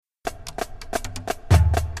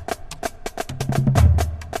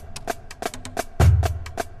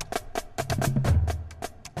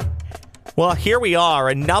Well, here we are,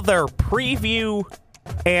 another preview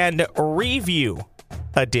and review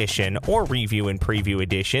edition, or review and preview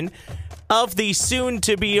edition, of the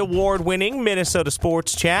soon-to-be award-winning Minnesota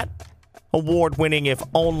Sports Chat. Award-winning, if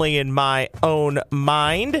only in my own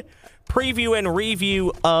mind. Preview and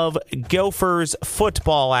review of Gophers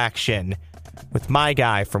football action with my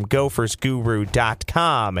guy from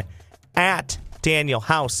GophersGuru.com at Daniel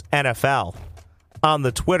House NFL on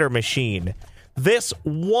the Twitter machine. This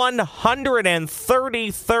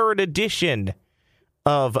 133rd edition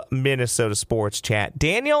of Minnesota Sports Chat.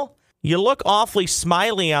 Daniel, you look awfully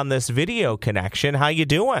smiley on this video connection. How you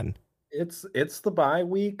doing? It's the bye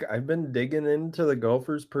week. I've been digging into the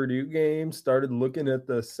Gophers Purdue game, started looking at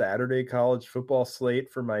the Saturday college football slate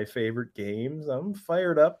for my favorite games. I'm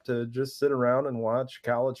fired up to just sit around and watch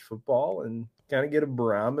college football and kind of get a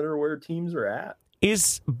barometer where teams are at.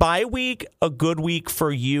 Is bye week a good week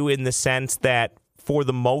for you in the sense that, for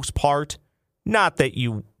the most part, not that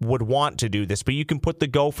you would want to do this, but you can put the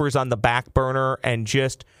Gophers on the back burner and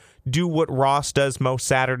just do what Ross does most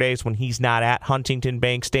Saturdays when he's not at Huntington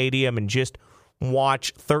Bank Stadium and just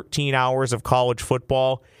watch 13 hours of college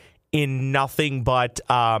football in nothing but,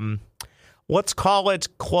 let's call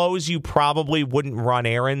it, clothes you probably wouldn't run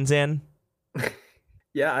errands in?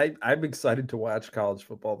 Yeah, I'm excited to watch college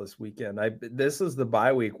football this weekend. This is the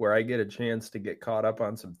bye week where I get a chance to get caught up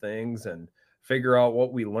on some things and figure out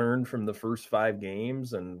what we learned from the first 5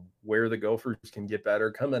 games and where the Gophers can get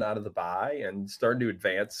better coming out of the bye and starting to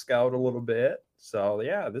advance scout a little bit. So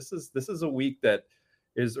yeah, this is a week that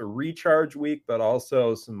is a recharge week, but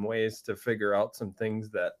also some ways to figure out some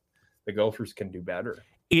things that the Gophers can do better.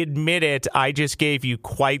 Admit it, I just gave you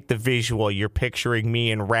quite the visual. You're picturing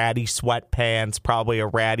me in ratty sweatpants, probably a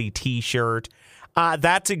ratty T-shirt.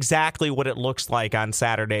 That's exactly what it looks like on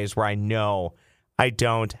Saturdays where I know I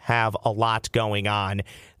don't have a lot going on.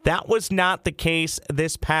 That was not the case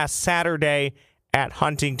this past Saturday at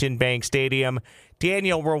Huntington Bank Stadium.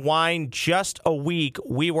 Daniel, rewind just a week.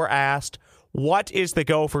 We were asked, what is the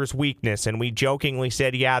Gophers' weakness? And we jokingly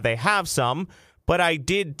said, yeah, they have some. But I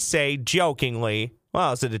did say jokingly,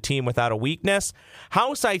 well, is it a team without a weakness?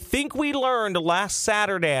 House, I think we learned last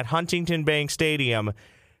Saturday at Huntington Bank Stadium,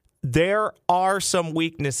 there are some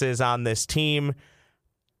weaknesses on this team.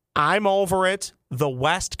 I'm over it. The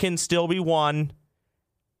West can still be won.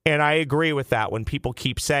 And I agree with that when people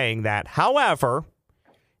keep saying that. However,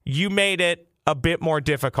 you made it a bit more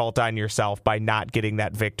difficult on yourself by not getting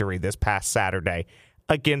that victory this past Saturday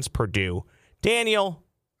against Purdue. Daniel,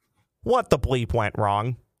 what the bleep went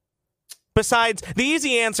wrong? Besides, the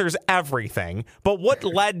easy answer is everything, but what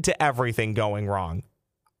led to everything going wrong?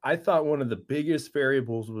 I thought one of the biggest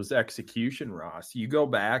variables was execution, Ross. You go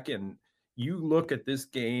back and you look at this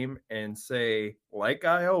game and say, like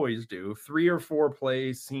I always do, 3 or 4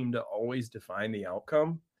 plays seem to always define the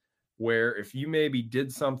outcome, where if you maybe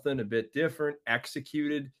did something a bit different,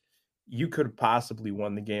 executed, you could have possibly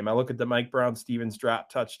won the game. I look at the Mike Brown-Stevens drop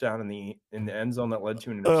touchdown in the end zone that led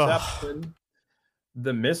to an interception. Ugh.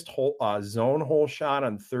 The missed zone hole shot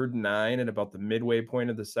on 3rd and 9 at about the midway point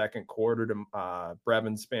of the second quarter to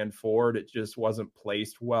Brevin Spanford. It just wasn't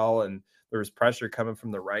placed well, and there was pressure coming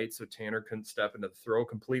from the right, so Tanner couldn't step into the throw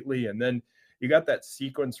completely. And then you got that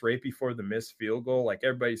sequence right before the missed field goal. Like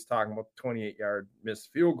everybody's talking about the 28-yard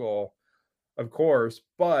missed field goal, of course,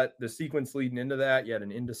 but the sequence leading into that, you had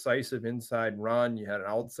an indecisive inside run. You had an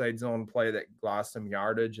outside zone play that lost some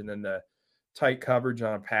yardage, and then the tight coverage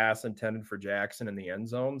on a pass intended for Jackson in the end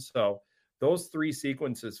zone. So those 3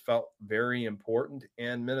 sequences felt very important,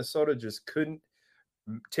 and Minnesota just couldn't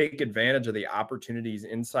take advantage of the opportunities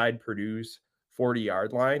inside Purdue's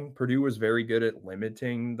 40-yard line. Purdue was very good at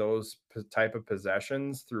limiting those type of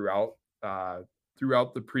possessions throughout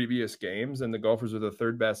the previous games, and the Gophers were the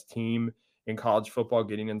 3rd best team in college football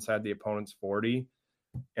getting inside the opponent's 40.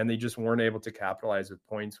 And they just weren't able to capitalize with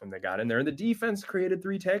points when they got in there. And the defense created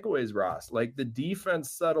 3 takeaways, Ross. Like, the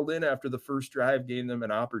defense settled in after the first drive, gave them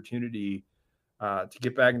an opportunity to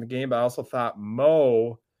get back in the game. But I also thought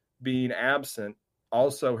Mo being absent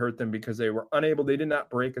also hurt them because they were unable. They did not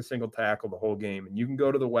break a single tackle the whole game. And you can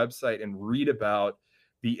go to the website and read about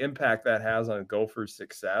the impact that has on Gophers'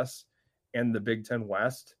 success and the Big Ten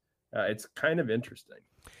West. It's kind of interesting.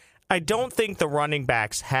 I don't think the running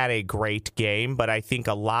backs had a great game, but I think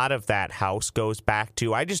a lot of that house goes back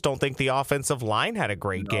to, I just don't think the offensive line had a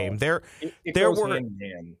great game. It goes hand in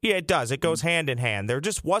hand. Yeah, it does. It goes hand in hand. There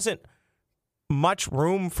just wasn't much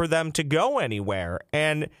room for them to go anywhere.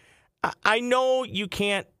 And I know you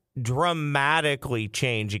can't dramatically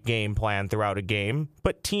change a game plan throughout a game,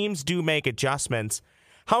 but teams do make adjustments.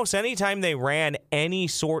 House, anytime they ran any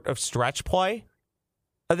sort of stretch play,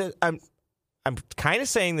 I'm kind of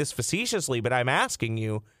saying this facetiously, but I'm asking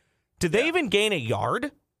you, did they even gain a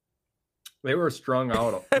yard? They were strung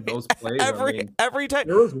out I mean, those plays. every time.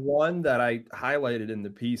 There was one that I highlighted in the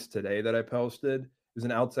piece today that I posted. It was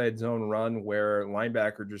an outside zone run where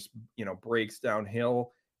linebacker just, breaks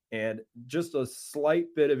downhill and just a slight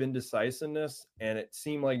bit of indecisiveness. And it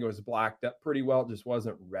seemed like it was blacked up pretty well. It just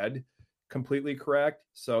wasn't read completely correct.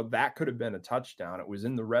 So that could have been a touchdown. It was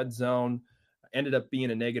in the red zone, ended up being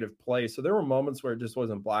a negative play. So there were moments where it just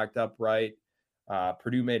wasn't blacked up right.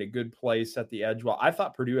 Purdue made a good play, set the edge well. I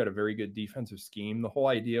thought Purdue had a very good defensive scheme. The whole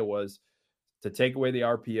idea was to take away the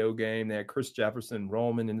RPO game. They had Chris Jefferson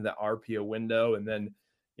Roman into the RPO window, and then,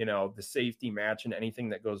 the safety match and anything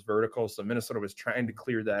that goes vertical. So Minnesota was trying to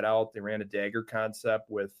clear that out. They ran a dagger concept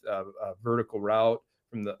with a vertical route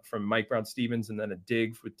from Mike Brown-Stevens, and then a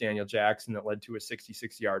dig with Daniel Jackson that led to a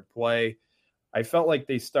 66-yard play. I felt like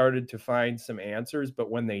they started to find some answers,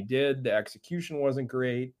 but when they did, the execution wasn't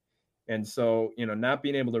great. And so, not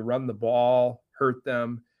being able to run the ball hurt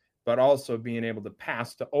them, but also being able to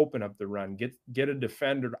pass to open up the run, get a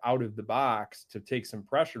defender out of the box to take some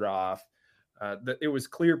pressure off. It was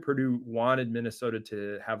clear Purdue wanted Minnesota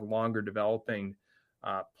to have longer developing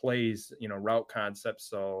plays, route concepts,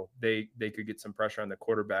 so they could get some pressure on the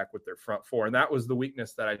quarterback with their front four. And that was the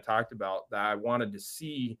weakness that I talked about that I wanted to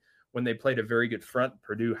see when they played a very good front.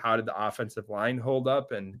 Purdue, how did the offensive line hold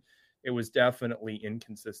up? And it was definitely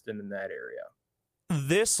inconsistent in that area.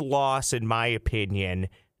 This loss, in my opinion,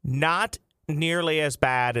 not nearly as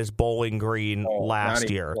bad as Bowling Green last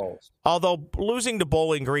year. Close. Although losing to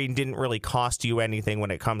Bowling Green didn't really cost you anything when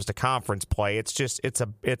it comes to conference play. It's just it's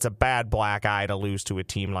a bad black eye to lose to a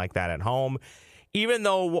team like that at home. Even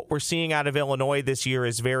though what we're seeing out of Illinois this year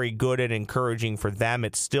is very good and encouraging for them,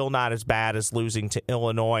 it's still not as bad as losing to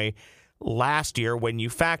Illinois last year. When you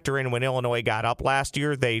factor in when Illinois got up last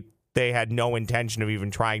year, they had no intention of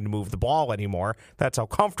even trying to move the ball anymore. That's how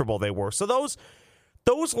comfortable they were. So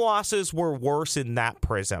those losses were worse in that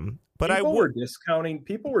prism. But people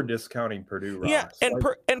were discounting Purdue, Ross. Yeah,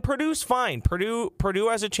 and Purdue's fine. Purdue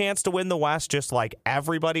has a chance to win the West just like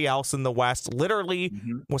everybody else in the West. Literally,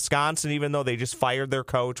 Wisconsin, even though they just fired their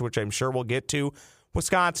coach, which I'm sure we'll get to,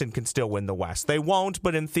 Wisconsin can still win the West. They won't,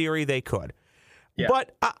 but in theory they could. Yeah.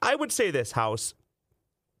 But I would say this, House,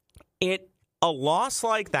 a loss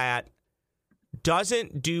like that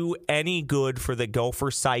doesn't do any good for the Gopher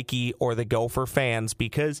psyche or the Gopher fans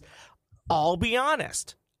because I'll be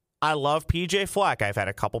honest, I love PJ Fleck. I've had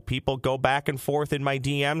a couple people go back and forth in my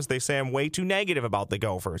DMs. They say I'm way too negative about the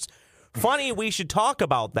Gophers. Funny, we should talk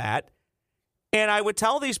about that. And I would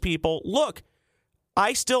tell these people, look,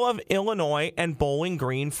 I still have Illinois and Bowling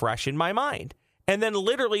Green fresh in my mind. And then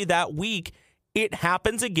literally that week, it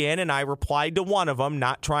happens again, and I replied to one of them,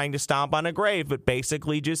 not trying to stomp on a grave, but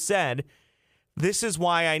basically just said, this is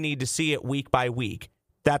why I need to see it week by week.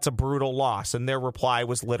 That's a brutal loss. And their reply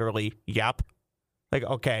was literally, yep. Like,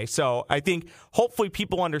 okay, so I think hopefully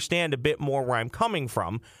people understand a bit more where I'm coming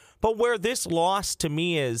from. But where this loss to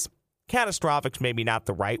me is catastrophic, maybe not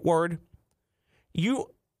the right word.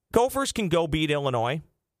 Gophers can go beat Illinois.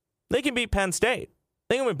 They can beat Penn State.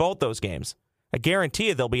 They can win both those games. I guarantee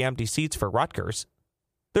you there'll be empty seats for Rutgers.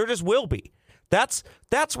 There just will be. That's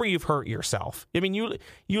where you've hurt yourself. I mean, you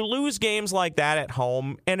lose games like that at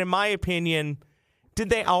home, and in my opinion, did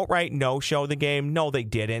they outright no-show the game? No, they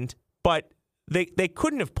didn't. But they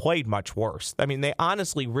couldn't have played much worse. I mean, they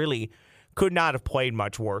honestly really could not have played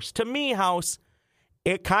much worse. To me, House,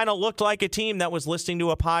 it kind of looked like a team that was listening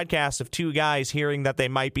to a podcast of two guys hearing that they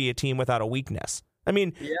might be a team without a weakness. I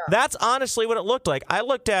mean, That's honestly what it looked like. I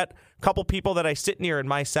looked at a couple people that I sit near in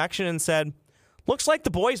my section and said, looks like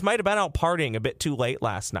the boys might have been out partying a bit too late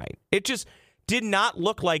last night. It just did not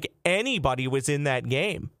look like anybody was in that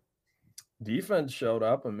game. Defense showed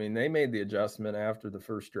up. I mean, they made the adjustment after the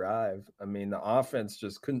first drive. I mean, the offense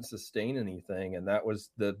just couldn't sustain anything, and that was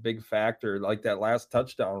the big factor. Like that last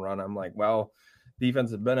touchdown run, I'm like, well, defense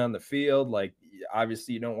has been on the field. Like,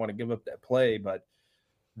 obviously, you don't want to give up that play, but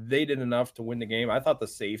they did enough to win the game. I thought the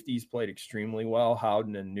safeties played extremely well.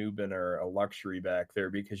 Howden and Newbin are a luxury back there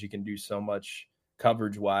because you can do so much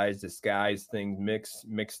coverage-wise, disguise things,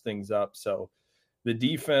 mix things up. So the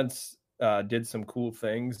defense did some cool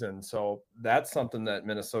things, and so that's something that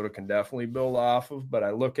Minnesota can definitely build off of. But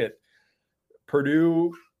I look at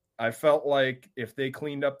Purdue, I felt like if they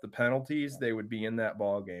cleaned up the penalties, they would be in that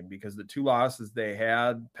ball game because the two losses they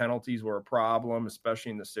had, penalties were a problem,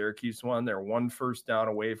 especially in the Syracuse one. They're one first down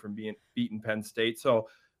away from being beaten Penn State. So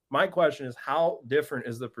my question is, how different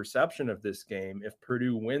is the perception of this game if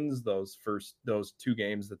Purdue wins those two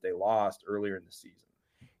games that they lost earlier in the season?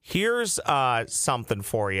 Here's something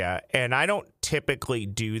for you, and I don't typically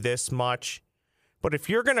do this much, but if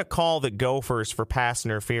you're going to call the Gophers for pass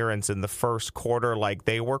interference in the first quarter like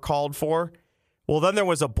they were called for, well, then there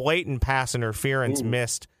was a blatant pass interference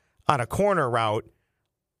missed on a corner route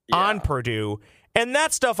on Purdue, and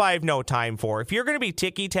that stuff I have no time for. If you're going to be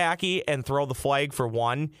ticky-tacky and throw the flag for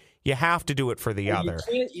one, you have to do it for the other.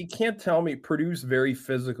 You can't tell me Purdue's very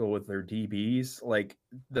physical with their DBs. Like,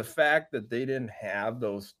 the fact that they didn't have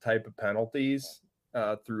those type of penalties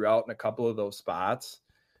throughout in a couple of those spots,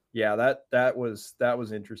 that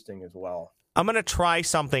was interesting as well. I'm going to try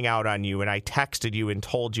something out on you, and I texted you and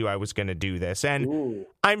told you I was going to do this. And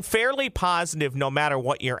I'm fairly positive no matter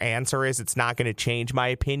what your answer is, it's not going to change my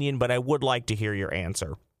opinion, but I would like to hear your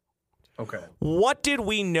answer. Okay. What did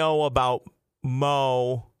we know about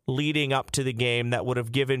Mo leading up to the game that would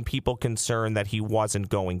have given people concern that he wasn't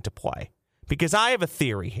going to play? Because I have a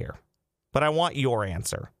theory here, but I want your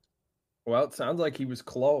answer. Well, it sounds like he was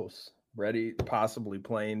close. Ready, possibly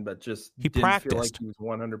playing, but just he practiced. Feel like he was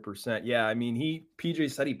 100%. Yeah, I mean,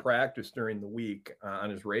 PJ said he practiced during the week on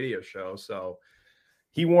his radio show, so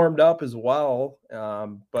he warmed up as well.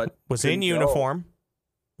 But was in uniform.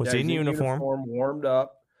 Warmed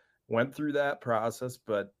up, went through that process.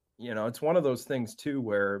 But it's one of those things too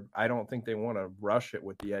where I don't think they want to rush it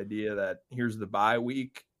with the idea that here's the bye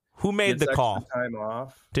week. Who made the call? Time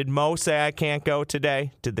off. Did Mo say I can't go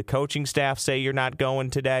today? Did the coaching staff say you're not going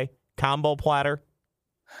today? Combo platter?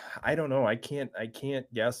 I don't know. I can't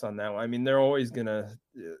guess on that one. I mean, they're always going to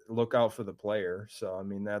look out for the player. So, I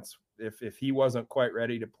mean, that's if he wasn't quite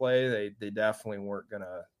ready to play, they definitely weren't going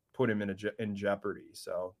to put him in jeopardy.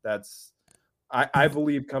 So that's, I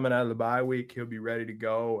believe coming out of the bye week, he'll be ready to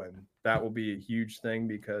go. And that will be a huge thing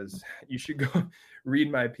because you should go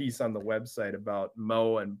read my piece on the website about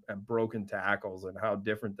Mo and broken tackles and how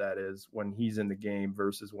different that is when he's in the game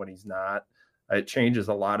versus when he's not. It changes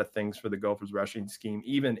a lot of things for the Gophers rushing scheme,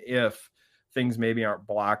 even if things maybe aren't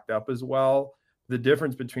blocked up as well. The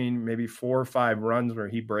difference between maybe 4 or 5 runs where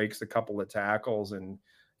he breaks a couple of tackles and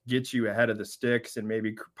gets you ahead of the sticks and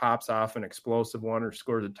maybe pops off an explosive one or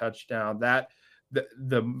scores a touchdown, that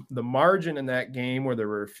the margin in that game where there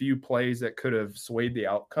were a few plays that could have swayed the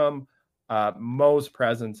outcome, Mo's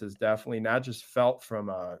presence is definitely not just felt from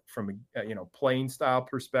a playing style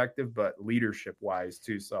perspective, but leadership wise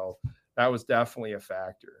too. So that was definitely a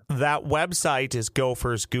factor. That website is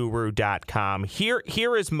gophersguru.com.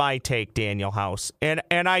 Here is my take, Daniel House. And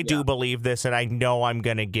I do believe this, and I know I'm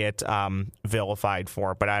going to get vilified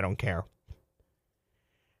for it, but I don't care.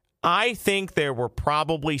 I think there were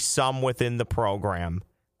probably some within the program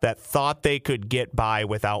that thought they could get by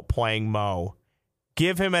without playing Mo.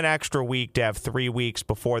 Give him an extra week to have 3 weeks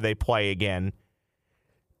before they play again.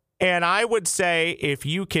 And I would say if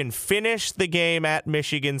you can finish the game at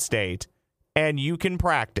Michigan State and you can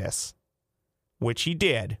practice, which he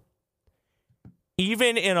did,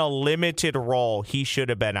 even in a limited role, he should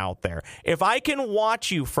have been out there. If I can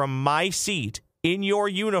watch you from my seat in your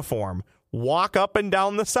uniform, walk up and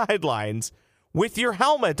down the sidelines with your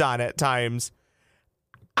helmet on at times,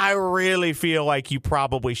 I really feel like you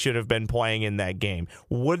probably should have been playing in that game.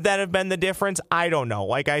 Would that have been the difference? I don't know.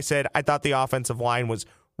 Like I said, I thought the offensive line was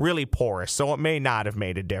really porous, so it may not have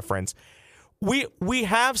made a difference. We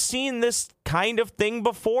have seen this kind of thing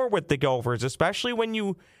before with the Gophers, especially when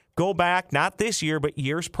you go back, not this year, but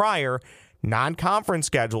years prior, non-conference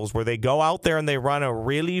schedules where they go out there and they run a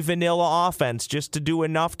really vanilla offense just to do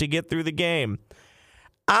enough to get through the game.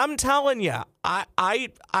 I'm telling you, I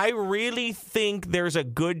really think there's a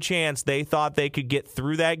good chance they thought they could get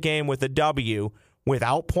through that game with a W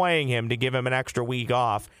without playing him to give him an extra week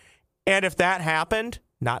off. And if that happened,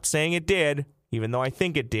 not saying it did, even though I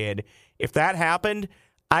think it did, if that happened,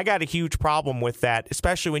 I got a huge problem with that,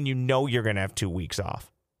 especially when you know you're going to have 2 weeks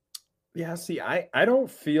off. Yeah, see, I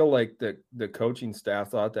don't feel like the coaching staff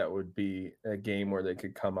thought that would be a game where they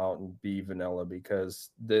could come out and be vanilla,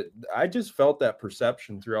 because I just felt that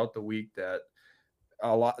perception throughout the week that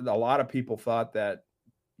a lot of people thought that,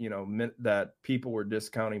 that people were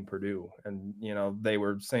discounting Purdue, and they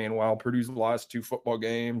were saying, well, Purdue's lost 2 football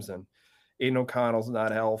games and Aiden O'Connell's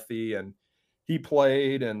not healthy and he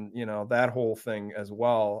played, and that whole thing as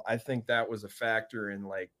well. I think that was a factor in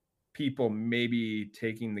people maybe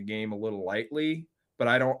taking the game a little lightly, but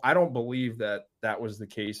I don't believe that was the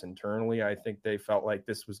case internally. I think they felt like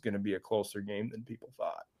this was going to be a closer game than people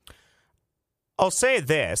thought. I'll say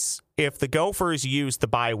this, if the Gophers use the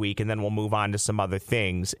bye week, and then we'll move on to some other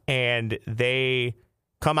things, and they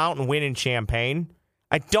come out and win in Champaign,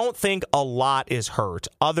 I don't think a lot is hurt,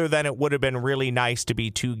 other than it would have been really nice to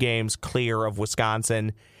be 2 games clear of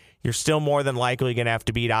Wisconsin. You're still more than likely going to have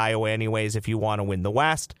to beat Iowa anyways if you want to win the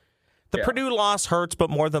West. The Purdue loss hurts, but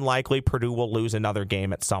more than likely Purdue will lose another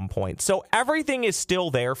game at some point. So everything is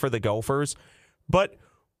still there for the Gophers. But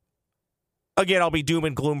again, I'll be doom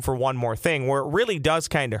and gloom for one more thing where it really does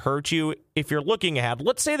kind of hurt you if you're looking ahead.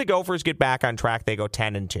 Let's say the Gophers get back on track. They go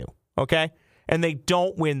 10-2, okay? And they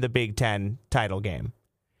don't win the Big Ten title game.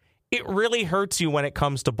 It really hurts you when it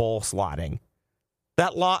comes to bowl slotting.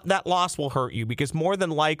 That loss will hurt you because more than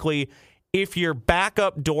likely, if your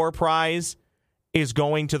backup door prize is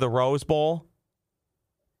going to the Rose Bowl,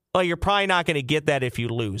 well, you're probably not going to get that if you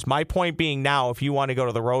lose. My point being now, if you want to go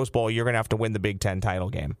to the Rose Bowl, you're going to have to win the Big Ten title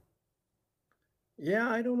game. Yeah,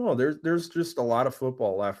 I don't know. There's just a lot of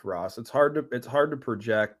football left, Ross. It's hard to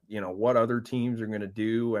project, what other teams are going to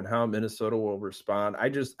do and how Minnesota will respond. I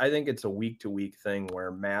think it's a week to week thing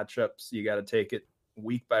where matchups, you got to take it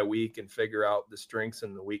week by week and figure out the strengths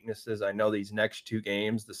and the weaknesses. I know these next two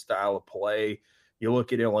games, the style of play, you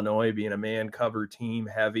look at Illinois being a man cover team,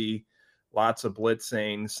 heavy, lots of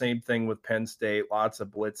blitzing. Same thing with Penn State, lots of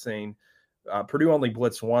blitzing. Purdue only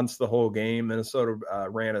blitzed once the whole game. Minnesota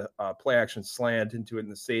ran a play action slant into it,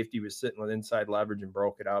 and the safety was sitting with inside leverage and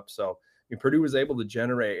broke it up. So Purdue was able to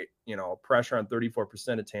generate, pressure on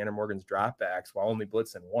 34% of Tanner Morgan's dropbacks while only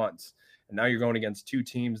blitzing once. And now you're going against two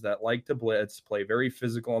teams that like to blitz, play very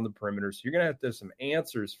physical on the perimeter. So you're going to have some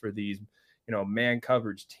answers for these, man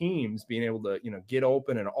coverage teams being able to, get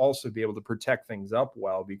open and also be able to protect things up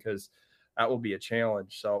well, because that will be a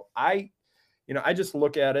challenge. So I just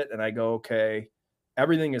look at it and I go, okay,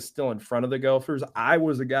 everything is still in front of the Gophers. I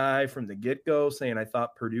was a guy from the get-go saying I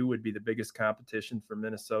thought Purdue would be the biggest competition for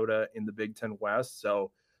Minnesota in the Big Ten West.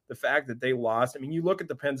 So the fact that they lost, you look at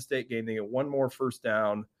the Penn State game, they get one more first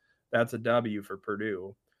down. That's a W for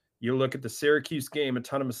Purdue. You look at the Syracuse game, a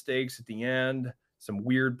ton of mistakes at the end, some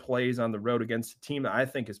weird plays on the road against a team that I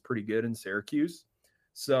think is pretty good in Syracuse.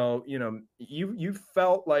 So, you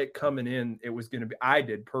felt like coming in, it was going to be, I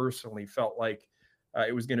did personally felt like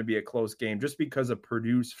it was going to be a close game just because of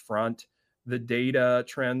Purdue's front, the data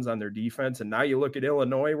trends on their defense. And now you look at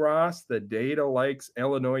Illinois, Ross, the data likes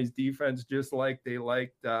Illinois' defense just like they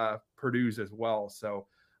liked Purdue's as well. So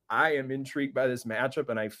I am intrigued by this matchup,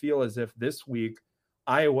 and I feel as if this week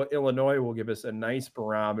Iowa, Illinois will give us a nice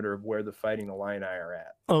barometer of where the Fighting Illini are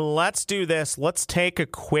at. Let's do this. Let's take a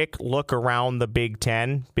quick look around the Big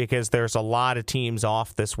Ten because there's a lot of teams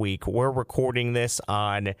off this week. We're recording this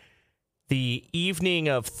on the evening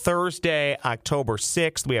of Thursday, October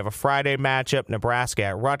 6th. We have a Friday matchup, Nebraska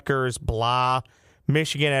at Rutgers, blah.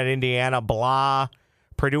 Michigan at Indiana, blah.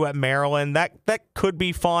 Purdue at Maryland. That could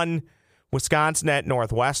be fun. Wisconsin at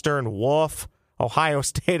Northwestern, woof. Ohio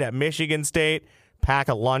State at Michigan State. Pack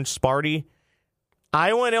a lunch, Sparty.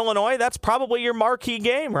 Iowa and Illinois, that's probably your marquee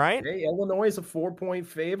game, right? Hey, Illinois is a 4-point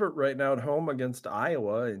favorite right now at home against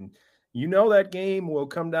Iowa. And that game will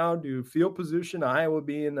come down to field position. Iowa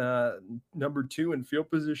being number 2 in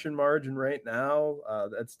field position margin right now.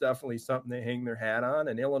 That's definitely something they hang their hat on.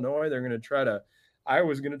 And Illinois,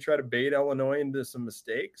 Iowa's going to try to bait Illinois into some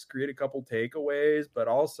mistakes, create a couple takeaways, but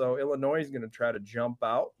also Illinois is going to try to jump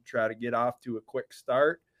out, try to get off to a quick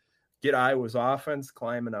start. Get Iowa's offense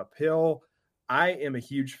climbing uphill. I am a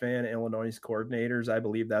huge fan of Illinois' coordinators. I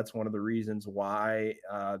believe that's one of the reasons why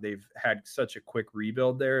they've had such a quick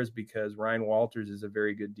rebuild there is because Ryan Walters is a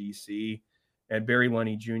very good DC, and Barry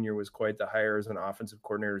Lunny Jr. was quite the hire as an offensive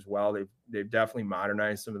coordinator as well. They've definitely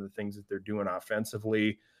modernized some of the things that they're doing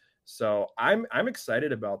offensively. So I'm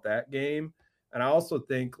excited about that game. And I also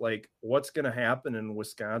think, what's going to happen in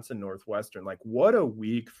Wisconsin Northwestern? What a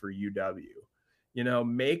week for UW.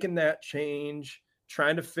 Making that change,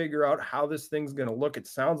 trying to figure out how this thing's going to look. It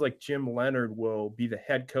sounds like Jim Leonard will be the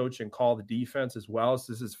head coach and call the defense as well.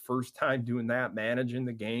 So this is his first time doing that, managing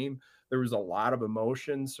the game. There was a lot of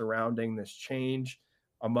emotion surrounding this change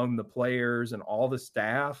among the players and all the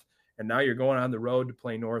staff. And now you're going on the road to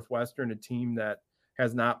play Northwestern, a team that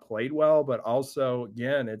has not played well, but also,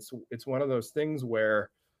 again, it's one of those things where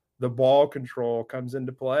the ball control comes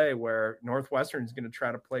into play, where Northwestern is going to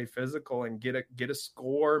try to play physical and get a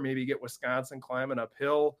score, maybe get Wisconsin climbing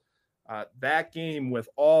uphill. That game, with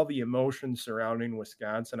all the emotion surrounding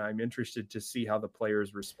Wisconsin, I'm interested to see how the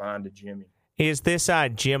players respond to Jimmy. Is this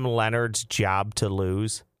Jim Leonard's job to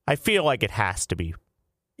lose? I feel like it has to be.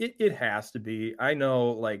 It has to be. I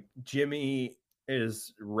know, Jimmy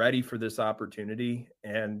is ready for this opportunity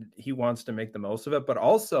and he wants to make the most of it. But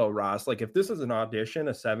also, Ross, if this is an audition,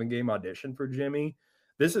 a 7-game audition for Jimmy,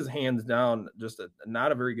 this is hands down just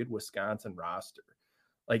not a very good Wisconsin roster.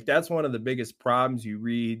 That's one of the biggest problems. You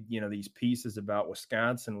read, these pieces about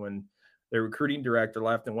Wisconsin when their recruiting director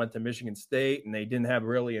left and went to Michigan State, and they didn't have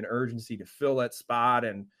really an urgency to fill that spot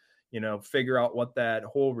and, figure out what that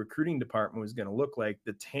whole recruiting department was going to look like.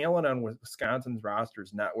 The talent on Wisconsin's roster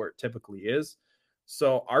is not where it typically is.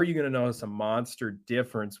 So are you going to notice a monster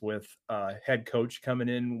difference with a head coach coming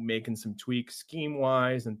in, making some tweaks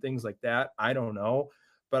scheme-wise and things like that? I don't know.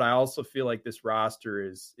 But I also feel like this roster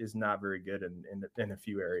is not very good in a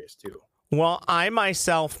few areas too. Well, I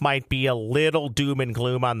myself might be a little doom and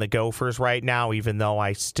gloom on the Gophers right now, even though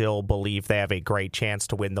I still believe they have a great chance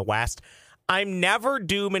to win the West. I'm never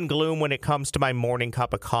doom and gloom when it comes to my morning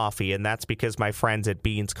cup of coffee, and that's because my friends at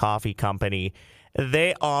Beans Coffee Company,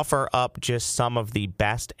 they offer up just some of the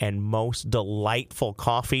best and most delightful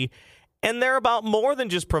coffee. And they're about more than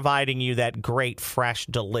just providing you that great, fresh,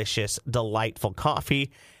 delicious, delightful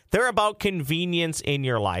coffee. They're about convenience in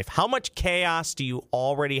your life. How much chaos do you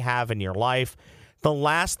already have in your life? The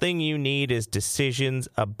last thing you need is decisions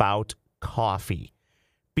about coffee.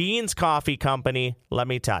 Beans Coffee Company, let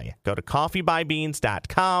me tell you, go to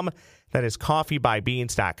coffeebybeans.com. That is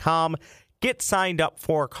coffeebybeans.com. Get signed up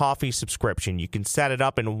for a coffee subscription. You can set it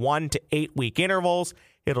up in 1 to 8 week intervals.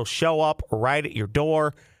 It'll show up right at your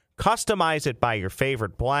door. Customize it by your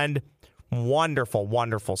favorite blend. Wonderful,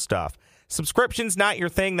 wonderful stuff. Subscription's not your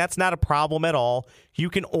thing. That's not a problem at all. You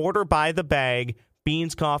can order by the bag.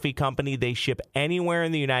 Beans Coffee Company, they ship anywhere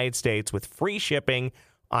in the United States with free shipping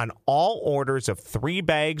on all orders of 3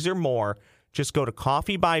 bags or more. Just go to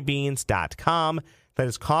coffeebybeans.com. That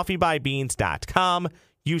is coffeebybeans.com.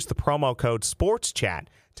 Use the promo code SPORTSCHAT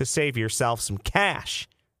to save yourself some cash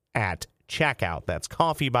at checkout. That's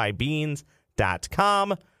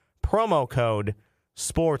coffeebybeans.com. Promo code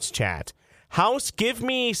SPORTSCHAT. House, give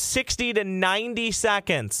me 60 to 90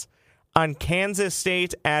 seconds on Kansas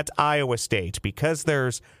State at Iowa State, because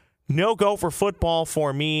there's no Gopher football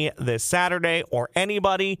for me this Saturday or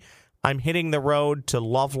anybody. I'm hitting the road to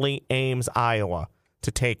lovely Ames, Iowa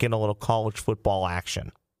to take in a little college football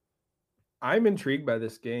action. I'm intrigued by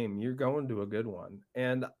this game. You're going to a good one.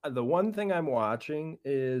 And the one thing I'm watching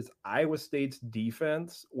is Iowa State's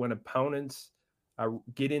defense. When opponents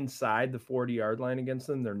get inside the 40-yard line against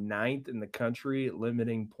them, they're 9th in the country at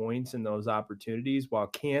limiting points in those opportunities, while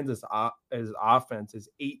Kansas' offense is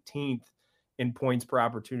 18th in points per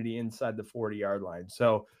opportunity inside the 40-yard line.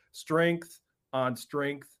 So strength on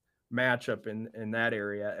strength matchup in that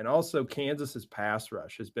area. And also Kansas's pass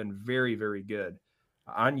rush has been very, very good.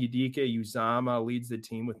 Onyedika Uzama leads the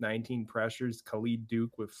team with 19 pressures, Khalid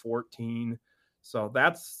Duke with 14. So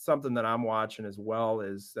that's something that I'm watching as well,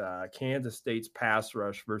 is Kansas State's pass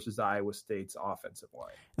rush versus Iowa State's offensive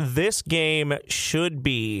line. This game should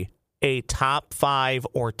be a top 5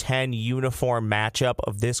 or 10 uniform matchup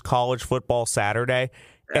of this college football Saturday.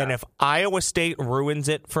 Yeah. And if Iowa State ruins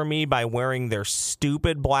it for me by wearing their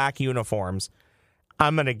stupid black uniforms,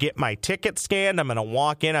 I'm going to get my ticket scanned. I'm going to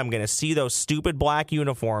walk in. I'm going to see those stupid black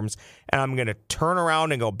uniforms, and I'm going to turn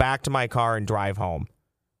around and go back to my car and drive home.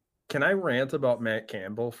 Can I rant about Matt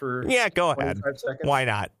Campbell for go ahead. Seconds? Why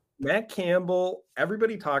not? Matt Campbell,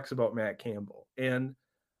 everybody talks about Matt Campbell, and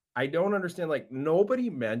I don't understand, like, nobody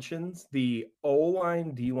mentions the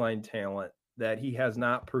O-line, D-line talent that he has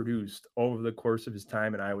not produced over the course of his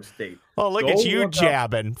time in Iowa State. Oh, look at you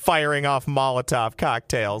jabbing, firing off Molotov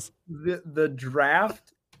cocktails. The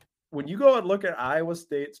draft, when you go and look at Iowa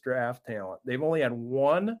State's draft talent, they've only had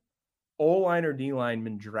one O-line or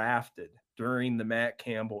D-lineman drafted during the Matt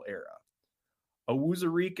Campbell era.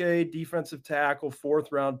 Awuzurike, defensive tackle,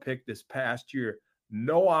 4th-round pick this past year.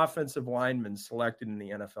 No offensive lineman selected in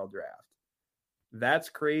the NFL draft. That's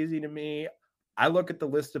crazy to me. I look at the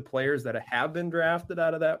list of players that have been drafted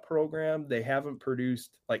out of that program. They haven't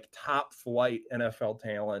produced like top flight NFL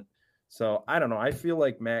talent. So I don't know. I feel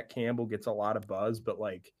like Matt Campbell gets a lot of buzz, but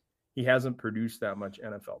like he hasn't produced that much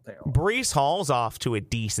NFL talent. Breece Hall's off to a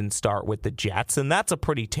decent start with the Jets, and that's a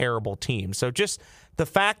pretty terrible team. So just the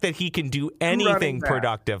fact that he can do anything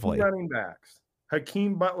productively. 2 running backs.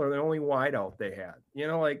 Hakeem Butler, the only wideout they had. You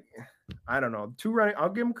know, like, I don't know. I'll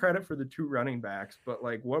give him credit for the 2 running backs, but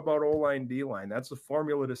like, what about O-line, D-line? That's the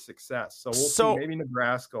formula to success. So we'll see. Maybe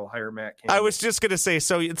Nebraska will hire Matt Campbell. I was just going to say,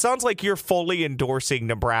 so it sounds like you're fully endorsing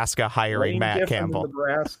Nebraska hiring Matt Campbell.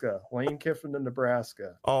 Lane Kiffin to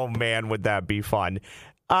Nebraska. Oh, man, would that be fun.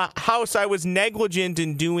 House, I was negligent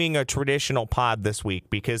in doing a traditional pod this week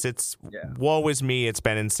because woe is me. It's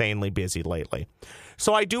been insanely busy lately.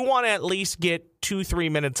 So I do want to at least get 2-3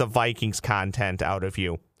 minutes of Vikings content out of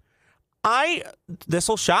you. This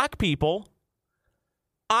will shock people.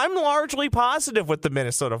 I'm largely positive with the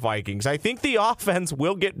Minnesota Vikings. I think the offense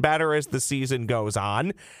will get better as the season goes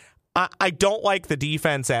on. I don't like the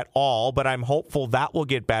defense at all, but I'm hopeful that will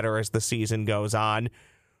get better as the season goes on.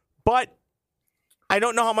 But I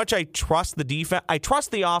don't know how much I trust the defense. I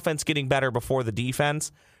trust the offense getting better before the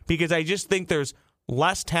defense because I just think there's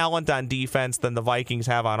less talent on defense than the Vikings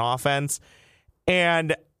have on offense.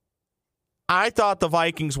 And I thought the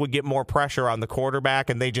Vikings would get more pressure on the quarterback,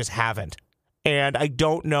 and they just haven't. And I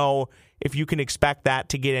don't know if you can expect that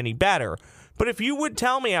to get any better. But if you would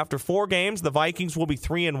tell me after 4 games the Vikings will be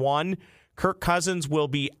 3-1, Kirk Cousins will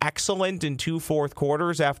be excellent in 2 fourth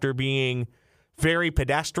quarters after being very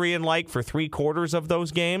pedestrian-like for 3 quarters of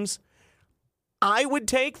those games, I would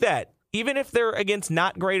take that, even if they're against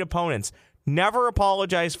not great opponents. Never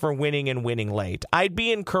apologize for winning and winning late. I'd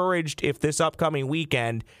be encouraged if this upcoming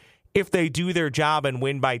weekend, if they do their job and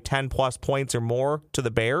win by 10-plus points or more to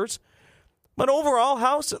the Bears. But overall,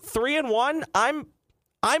 House, 3-1, I'm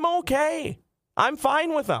okay. I'm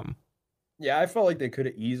fine with them. Yeah, I felt like they could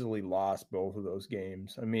have easily lost both of those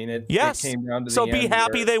games. I mean, it came down to the so end be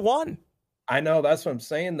happy they won. I know, that's what I'm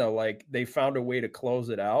saying, though. Like, they found a way to close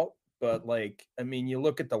it out. But, like, I mean, you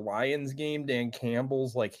look at the Lions game, Dan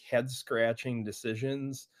Campbell's, like, head-scratching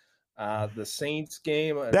decisions. The Saints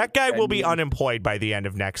game. That guy will be unemployed by the end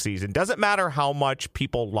of next season. Doesn't matter how much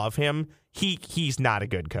people love him. He's not a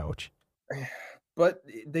good coach. But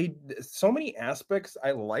so many aspects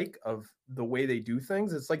I like of the way they do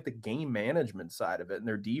things. It's like the game management side of it, and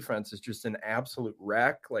their defense is just an absolute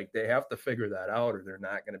wreck. Like, they have to figure that out or they're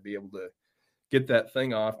not going to be able to get that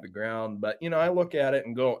thing off the ground. But, I look at it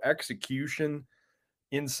and go execution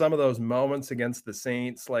in some of those moments against the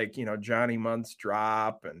Saints, like, Johnny Munt's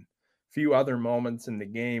drop and a few other moments in the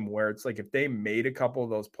game where it's like if they made a couple of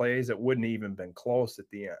those plays, it wouldn't even been close at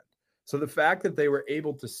the end. So the fact that they were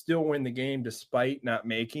able to still win the game despite not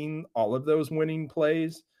making all of those winning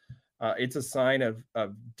plays, it's a sign of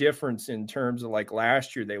difference in terms of, like,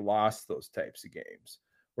 last year they lost those types of games,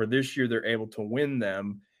 where this year they're able to win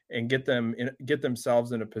them and get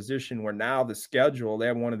themselves in a position where now the schedule, they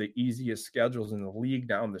have one of the easiest schedules in the league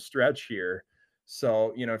down the stretch here.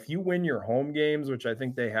 So, if you win your home games, which I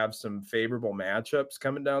think they have some favorable matchups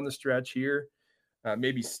coming down the stretch here,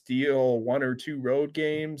 maybe steal 1 or 2 road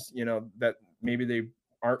games, that maybe they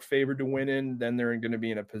aren't favored to win in, then they're going to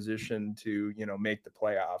be in a position to, make the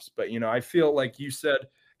playoffs. But, I feel like you said,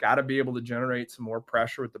 got to be able to generate some more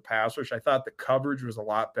pressure with the pass rush. I thought the coverage was a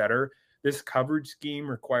lot better. This coverage scheme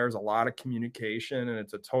requires a lot of communication, and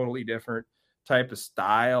it's a totally different type of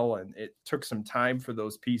style, and it took some time for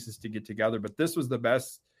those pieces to get together. But this was the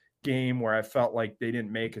best game where I felt like they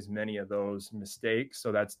didn't make as many of those mistakes.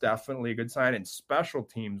 So that's definitely a good sign. And special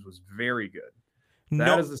teams was very good.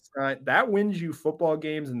 That is the sign that wins you football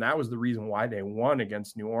games. And that was the reason why they won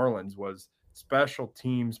against New Orleans was special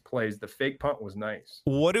teams plays. The fake punt was nice.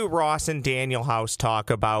 What do Ross and Daniel House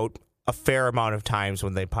talk about a fair amount of times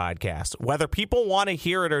when they podcast? Whether people want to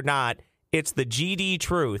hear it or not, it's the GD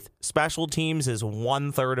truth. Special teams is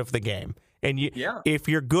 1/3 of the game. And if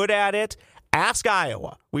you're good at it, ask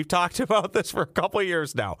Iowa. We've talked about this for a couple of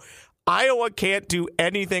years now. Iowa can't do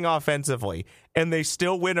anything offensively, and they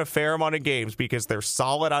still win a fair amount of games because they're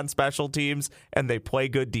solid on special teams and they play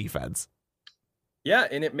good defense. Yeah,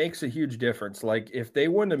 and it makes a huge difference. Like, if they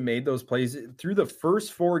wouldn't have made those plays through the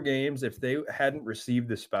first 4 games, if they hadn't received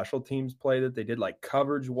the special teams play that they did, like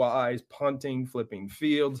coverage-wise, punting, flipping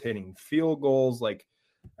fields, hitting field goals, like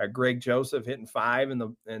Greg Joseph hitting 5 in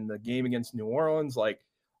the game against New Orleans, like,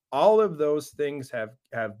 all of those things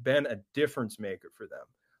have been a difference maker for them.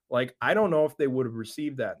 Like, I don't know if they would have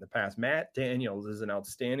received that in the past. Matt Daniels is an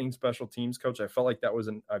outstanding special teams coach. I felt like that was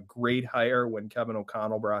a great hire when Kevin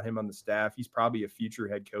O'Connell brought him on the staff. He's probably a future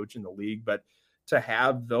head coach in the league, but to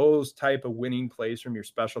have those type of winning plays from your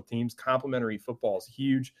special teams, complementary football is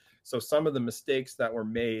huge. So some of the mistakes that were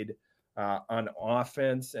made on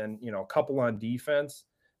offense and, a couple on defense,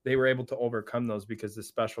 they were able to overcome those because the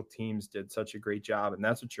special teams did such a great job, and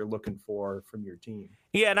that's what you're looking for from your team.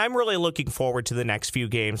 Yeah, and I'm really looking forward to the next few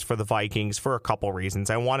games for the Vikings for a couple reasons.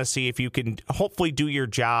 I want to see if you can hopefully do your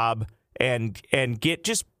job and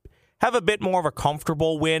have a bit more of a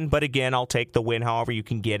comfortable win, but again, I'll take the win however you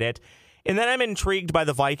can get it. And then I'm intrigued by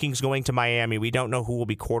the Vikings going to Miami. We don't know who will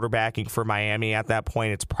be quarterbacking for Miami at that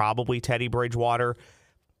point. It's probably Teddy Bridgewater.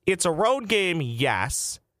 It's a road game,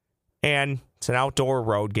 yes, and it's an outdoor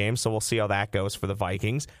road game, so we'll see how that goes for the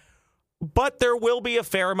Vikings. But there will be a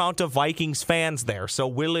fair amount of Vikings fans there. So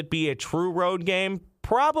will it be a true road game?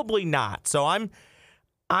 Probably not. So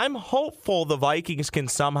I'm hopeful the Vikings can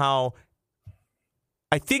somehow,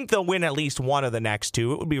 I think they'll win at least one of the next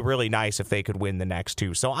 2. It would be really nice if they could win the next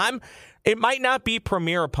 2. So it might not be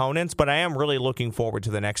premier opponents, but I am really looking forward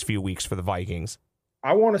to the next few weeks for the Vikings.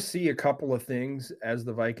 I want to see a couple of things as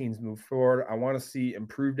the Vikings move forward. I want to see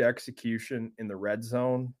improved execution in the red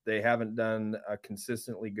zone. They haven't done a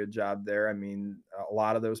consistently good job there. I mean, a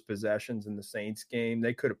lot of those possessions in the Saints game,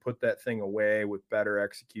 they could have put that thing away with better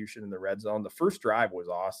execution in the red zone. The first drive was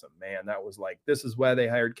awesome, man. That was like, this is why they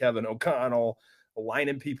hired Kevin O'Connell,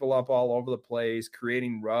 lining people up all over the place,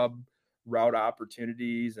 creating route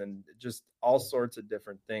opportunities, and just all sorts of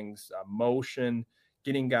different things, motion,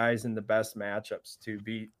 getting guys in the best matchups to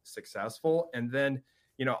be successful. And then,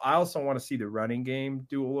 I also want to see the running game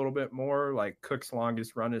do a little bit more. Like Cook's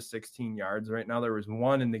longest run is 16 yards right now. There was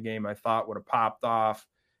one in the game I thought would have popped off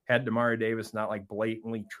had Damari Davis not like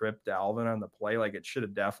blatantly tripped Alvin on the play. Like it should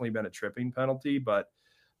have definitely been a tripping penalty, but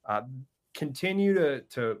continue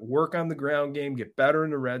to work on the ground game, get better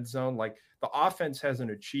in the red zone. Like the offense hasn't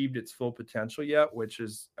achieved its full potential yet, which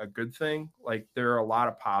is a good thing. Like there are a lot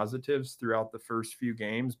of positives throughout the first few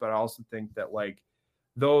games, but I also think that like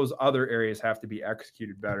those other areas have to be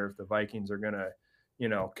executed better if the Vikings are going to,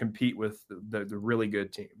 compete with the really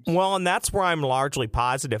good teams. Well, and that's where I'm largely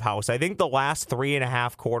positive, House. I think the last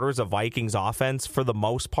 3.5 quarters of Vikings offense, for the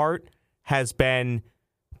most part, has been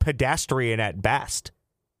pedestrian at best.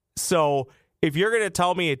 So if you're going to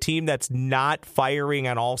tell me a team that's not firing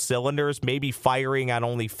on all cylinders, maybe firing on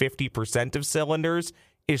only 50% of cylinders,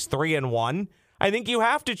 is 3-1, I think you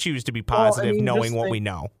have to choose to be positive, knowing what we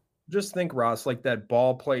know. Just think, Ross, like that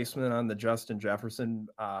ball placement on the Justin Jefferson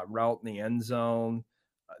route in the end zone.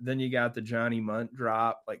 Then you got the Johnny Munt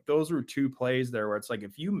drop. Like those were two plays there where it's like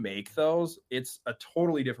if you make those, it's a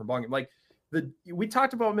totally different ball game. Like we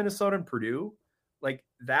talked about Minnesota and Purdue. Like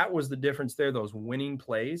that was the difference there, those winning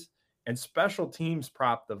plays, and special teams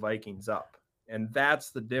prop the Vikings up. And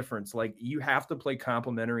that's the difference. Like you have to play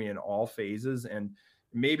complementary in all phases, and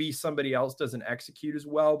maybe somebody else doesn't execute as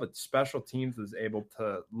well, but special teams was able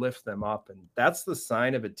to lift them up. And that's the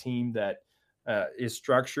sign of a team that is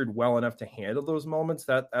structured well enough to handle those moments.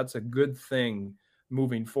 That's a good thing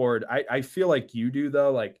moving forward. I feel like you do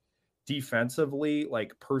though, like defensively,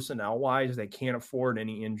 like personnel wise, they can't afford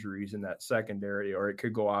any injuries in that secondary, or it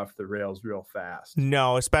could go off the rails real fast.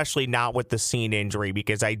 No, especially not with the Scene injury,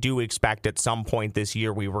 because I do expect at some point this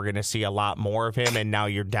year we were going to see a lot more of him, and now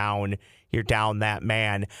you're down that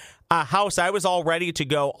man. House, I was all ready to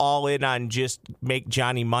go all in on just make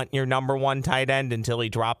Johnny Munt your number one tight end until he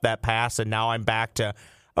dropped that pass, and now I'm back to,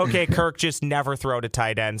 okay, Kirk, just never throw to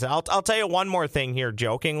tight ends. I'll tell you one more thing here,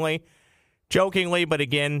 jokingly, but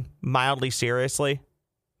again, mildly serious.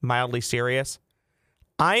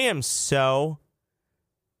 I am so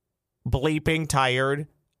bleeping tired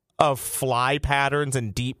of fly patterns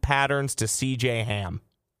and deep patterns to CJ Ham.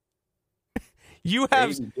 You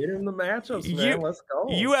have get in the matchups, man. Let's go.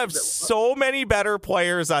 You have so many better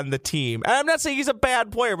players on the team. And I'm not saying he's a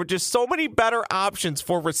bad player, but just so many better options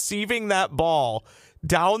for receiving that ball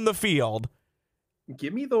down the field.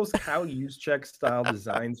 Give me those Kyle Juszczyk style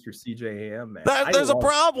designs for CJ Ham, man. There's a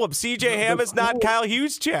problem. CJ Ham is not Kyle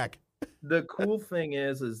Juszczyk. The cool thing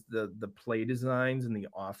is the play designs and the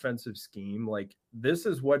offensive scheme. Like this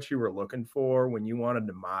is what you were looking for when you wanted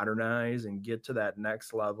to modernize and get to that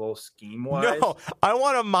next level scheme wise. No, I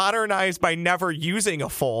want to modernize by never using a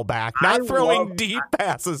fullback, not throwing deep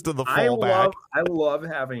passes to the fullback. I love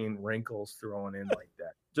having wrinkles thrown in like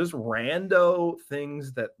that. Just rando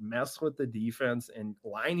things that mess with the defense and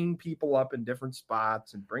lining people up in different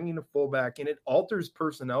spots and bringing a fullback in. It alters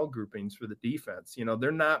personnel groupings for the defense.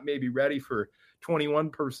 They're not maybe ready for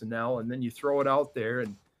 21 personnel, and then you throw it out there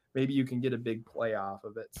and maybe you can get a big play off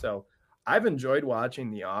of it. So I've enjoyed watching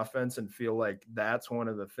the offense and feel like that's one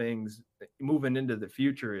of the things moving into the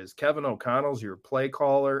future is Kevin O'Connell's your play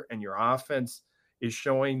caller, and your offense is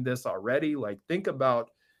showing this already. Like think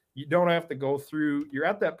about, you don't have to go through, you're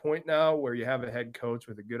at that point now where you have a head coach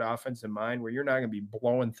with a good offense in mind, where you're not going to be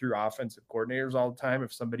blowing through offensive coordinators all the time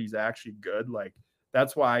if somebody's actually good. Like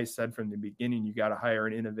that's why I said from the beginning, you got to hire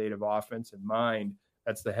an innovative offense in mind.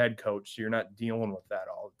 That's the head coach. So you're not dealing with that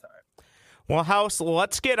all the time. Well, House,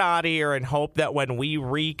 let's get out of here and hope that when we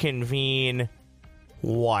reconvene,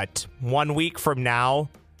 1 week from now,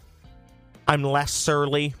 I'm less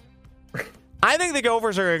surly. I think the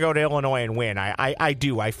Gophers are going to go to Illinois and win. I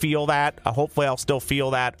do. I feel that. Hopefully I'll still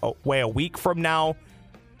feel that a week from now.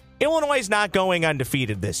 Illinois is not going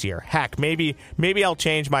undefeated this year. Heck, maybe I'll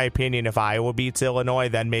change my opinion if Iowa beats Illinois.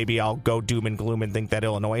 Then maybe I'll go doom and gloom and think that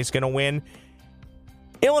Illinois is going to win.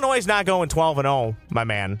 Illinois is not going 12-0, my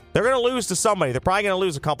man. They're going to lose to somebody. They're probably going to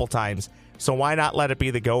lose a couple times. So why not let it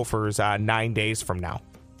be the Gophers 9 days from now?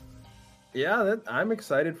 Yeah, I'm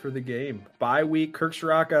excited for the game. Bye week. Kirk's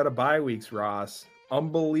Rock out of bye weeks, Ross.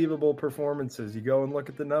 unbelievable performances. You go and look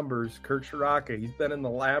at the numbers. Kirk Shiraka, he's been in the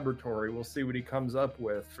laboratory. We'll see what he comes up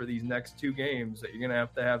with for these next 2 games that you're going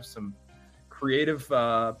to have some creative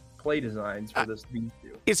play designs for this team.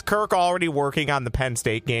 Is Kirk already working on the Penn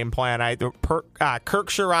State game plan? Kirk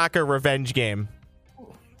Shiraka revenge game.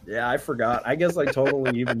 Yeah, I forgot. I guess I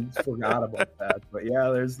totally even forgot about that. But yeah,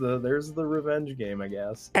 there's the revenge game, I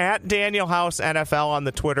guess. At Daniel House NFL on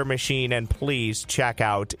the Twitter machine, and please check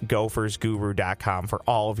out gophersguru.com for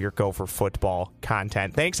all of your Gopher football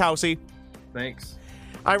content. Thanks, Housey. Thanks.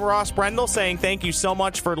 I'm Ross Brendel saying thank you so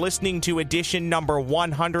much for listening to edition number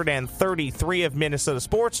 133 of Minnesota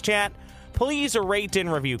Sports Chat. Please rate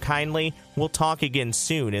and review kindly. We'll talk again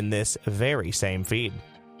soon in this very same feed.